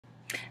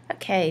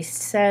Okay,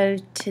 so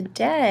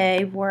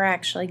today we're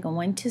actually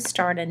going to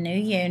start a new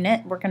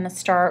unit. We're going to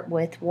start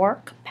with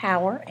work,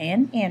 power,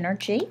 and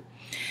energy.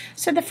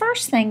 So the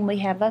first thing we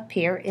have up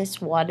here is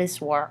what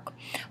is work?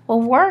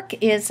 Well, work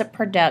is a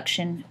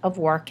production of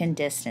work and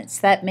distance.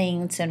 That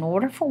means in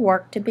order for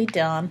work to be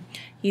done,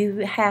 you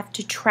have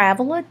to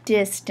travel a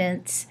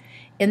distance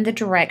in the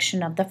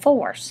direction of the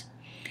force.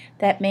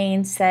 That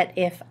means that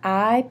if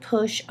I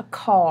push a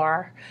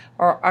car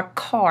or a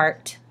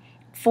cart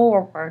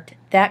forward,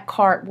 that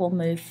cart will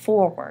move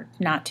forward,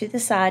 not to the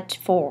side,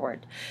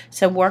 forward.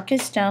 So work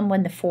is done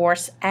when the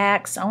force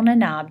acts on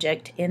an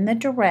object in the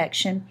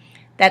direction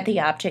that the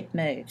object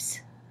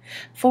moves.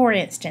 For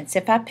instance,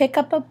 if I pick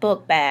up a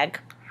book bag,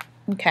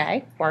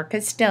 okay, work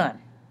is done.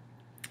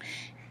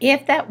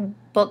 If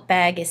that book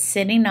bag is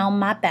sitting on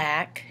my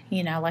back,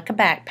 like a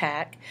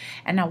backpack,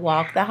 and I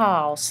walk the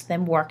halls,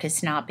 then work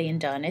is not being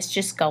done. It's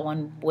just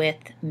going with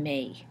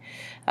me.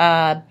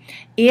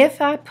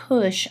 If I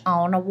push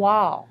on a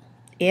wall,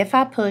 and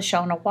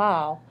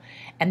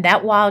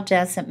that wall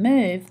doesn't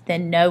move,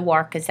 then no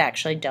work is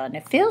actually done.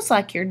 It feels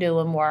like you're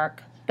doing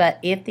work, but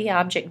if the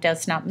object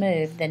does not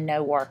move, then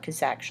no work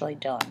is actually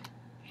done.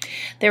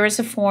 There is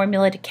a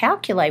formula to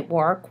calculate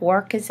work.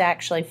 Work is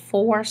actually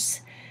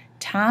force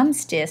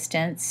times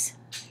distance,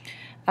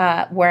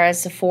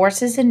 whereas the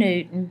force is a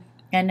Newton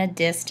and a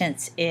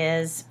distance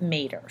is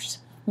meters.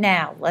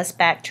 Now, let's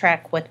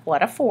backtrack with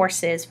what a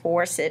force is.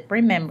 Force,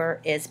 remember,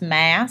 is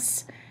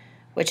mass,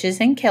 which is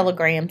in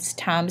kilograms,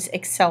 times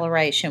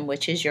acceleration,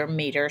 which is your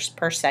meters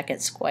per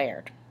second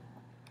squared.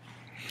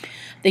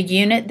 The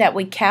unit that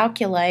we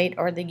calculate,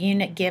 or the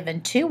unit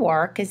given to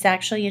work, is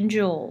actually in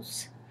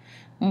joules.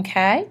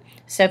 Okay?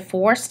 So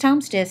force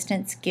times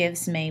distance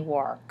gives me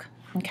work.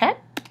 Okay?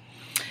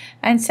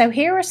 And so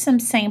here are some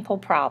sample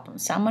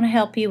problems. I'm going to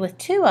help you with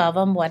two of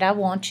them. What I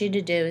want you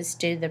to do is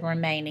do the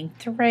remaining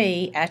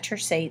three at your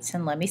seats,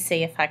 and let me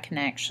see if I can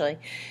actually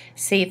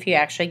see if you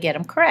actually get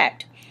them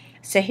correct.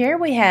 So here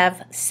we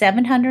have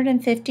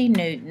 750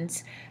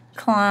 newtons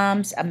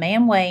climbs, a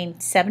man weighing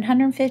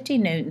 750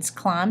 newtons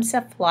climbs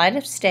a flight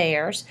of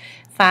stairs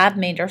 5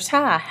 meters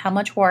high. How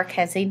much work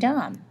has he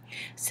done?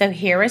 So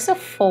here is a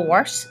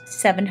force,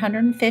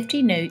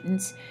 750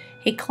 newtons.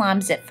 He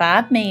climbs at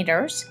 5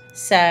 meters,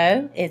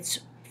 so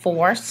it's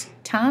force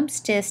times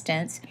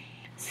distance,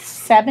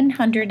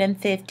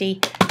 750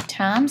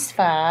 times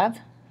 5.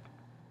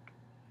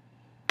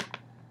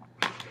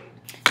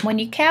 When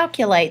you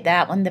calculate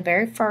that one, the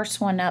very first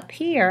one up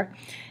here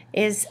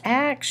is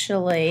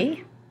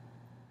actually,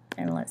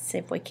 and let's see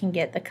if we can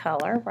get the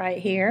color right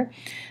here,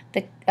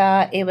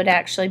 it would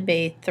actually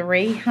be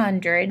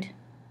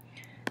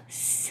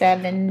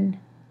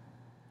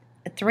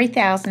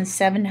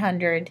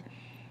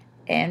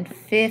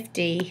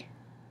 3,750,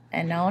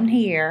 and on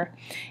here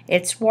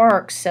it's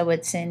work, so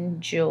it's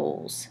in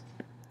joules.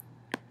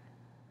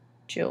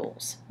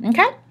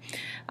 Okay?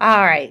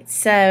 Alright,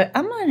 so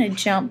I'm going to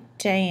jump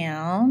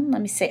down.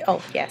 Let me see.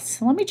 Oh,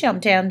 yes. Let me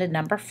jump down to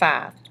number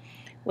 5.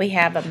 We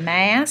have a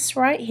mass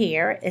right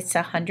here. It's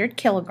 100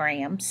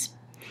 kilograms.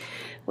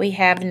 We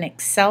have an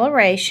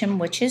acceleration,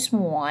 which is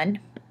 1.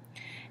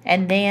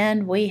 And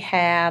then we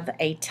have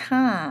a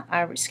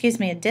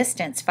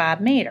distance,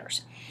 5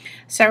 meters.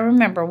 So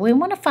remember, we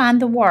want to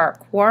find the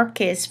work.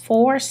 Work is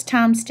force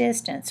times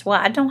distance.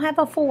 Well, I don't have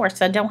a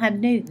force. I don't have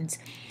newtons.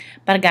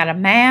 But I got a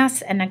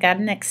mass and I got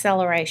an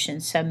acceleration.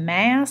 So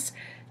mass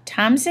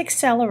times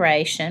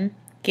acceleration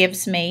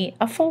gives me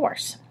a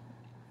force.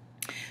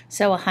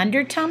 So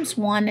 100 times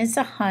 1 is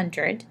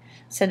 100.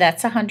 So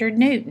that's 100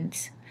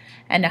 newtons.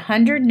 And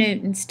 100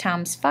 newtons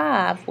times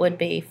 5 would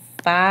be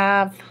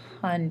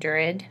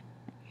 500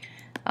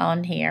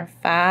 on here.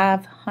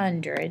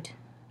 500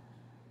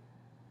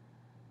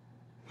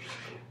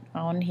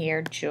 on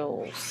here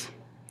joules.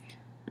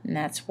 And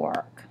that's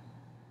work.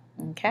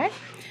 Okay?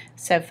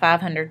 So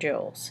 500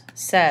 joules.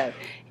 So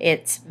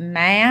it's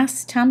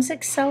mass times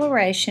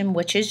acceleration,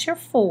 which is your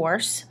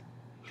force,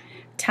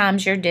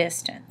 times your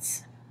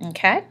distance.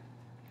 Okay?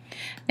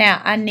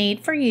 Now, I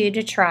need for you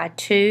to try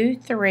 2,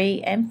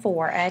 3, and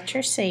 4 at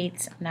your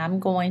seats, and I'm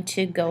going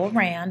to go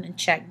around and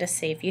check to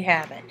see if you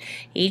have it.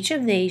 Each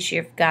of these,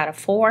 you've got a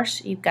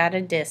force, you've got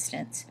a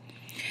distance.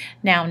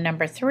 Now,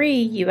 number 3,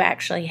 you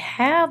actually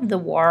have the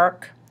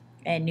work,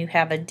 and you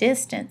have a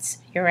distance.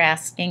 You're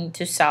asking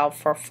to solve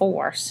for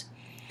force.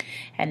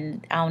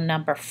 And on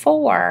number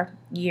 4,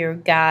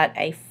 you've got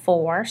a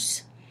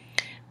force,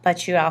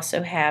 but you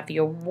also have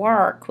your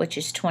work, which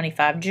is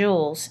 25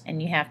 joules,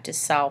 and you have to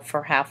solve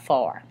for how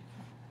far.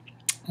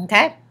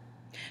 Okay?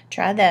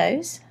 Try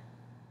those.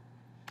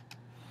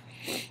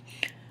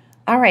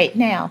 All right,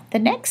 now, the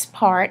next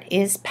part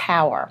is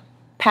power.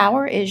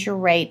 Power is your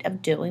rate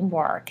of doing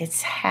work.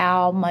 It's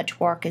how much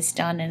work is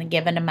done in a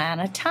given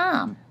amount of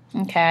time.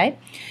 Okay?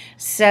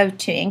 So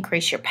to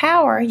increase your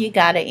power, you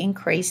got to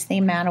increase the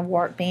amount of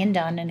work being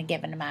done in a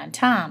given amount of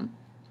time.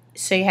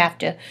 So you have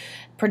to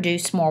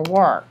produce more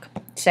work.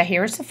 So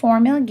here's the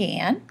formula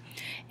again.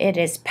 It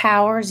is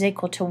power is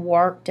equal to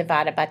work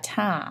divided by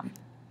time.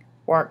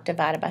 work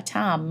divided by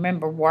time.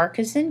 Remember, work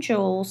is in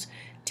joules,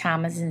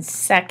 time is in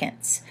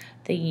seconds.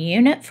 The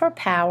unit for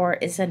power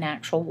is an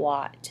actual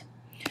watt.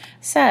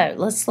 So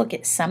let's look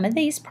at some of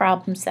these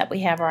problems that we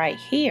have right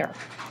here.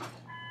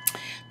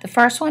 The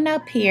first one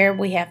up here,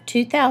 we have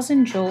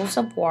 2,000 joules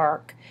of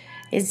work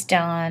is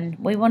done.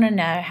 We want to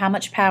know how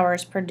much power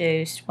is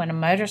produced when a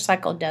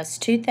motorcycle does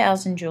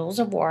 2,000 joules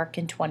of work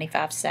in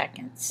 25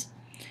 seconds.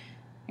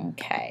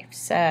 Okay,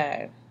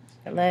 so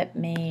let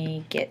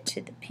me get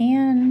to the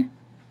pen.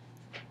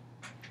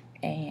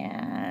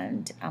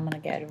 And I'm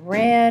going to go to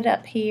red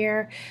up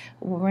here.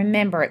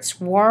 Remember, it's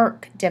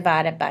work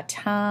divided by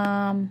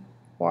time.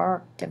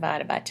 Work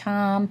divided by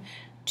time.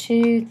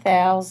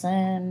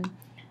 2,000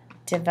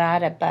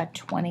 divided by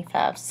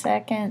 25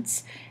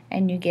 seconds.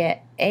 And you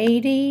get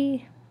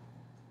 80.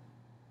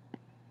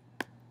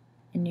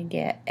 And you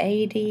get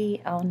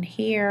 80 on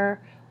here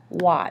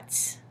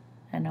watts.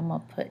 And I'm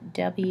going to put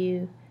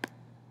W-A-T-T-S.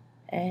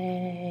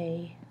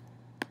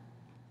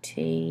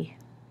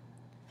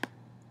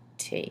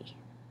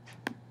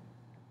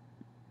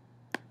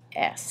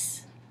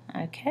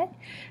 Okay,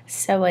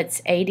 so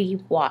it's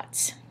 80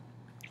 watts.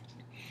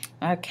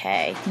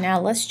 Okay, now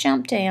let's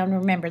jump down.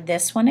 Remember,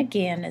 this one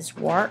again is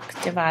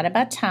work divided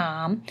by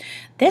time.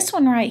 This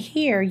one right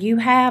here, you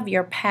have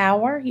your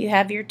power, you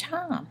have your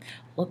time.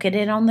 Look at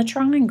it on the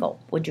triangle.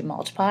 Would you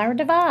multiply or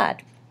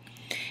divide?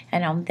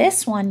 And on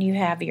this one, you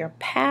have your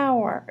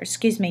power,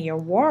 your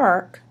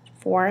work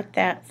for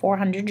that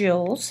 400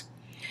 joules.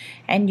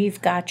 And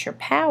you've got your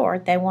power.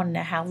 They want to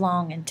know how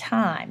long in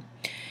time.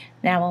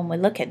 Now, when we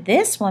look at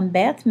this one,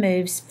 Beth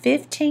moves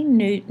 15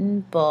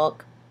 Newton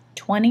book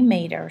 20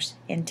 meters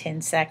in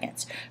 10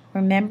 seconds.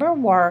 Remember,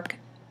 work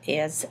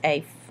is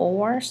a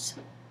force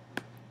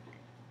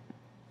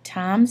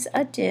times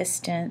a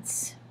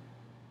distance.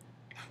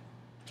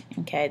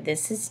 Okay,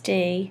 this is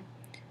D,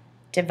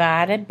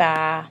 divided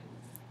by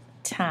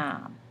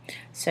time.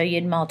 So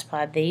you'd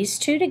multiply these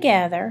two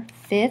together,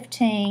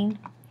 15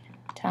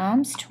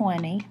 times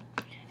 20,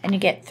 and you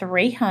get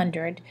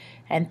 300.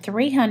 And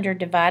 300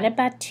 divided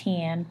by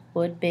 10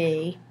 would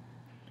be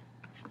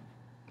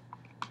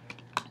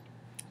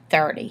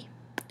 30.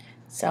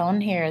 So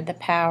on here, the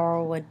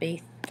power would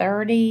be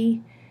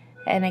 30,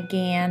 and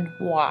again,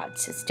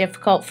 watts. It's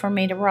difficult for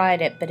me to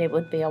write it, but it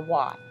would be a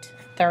watt,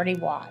 30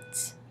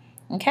 watts.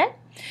 Okay?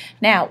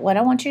 Now, what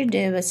I want you to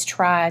do is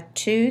try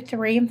 2,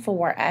 3, and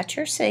 4 at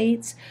your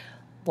seats.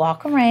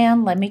 Walk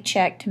around. Let me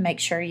check to make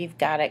sure you've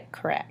got it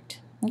correct.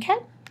 Okay?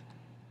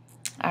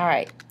 All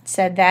right.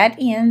 So that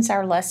ends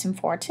our lesson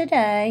for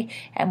today,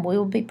 and we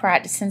will be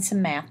practicing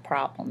some math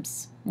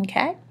problems.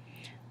 Okay?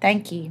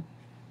 Thank you.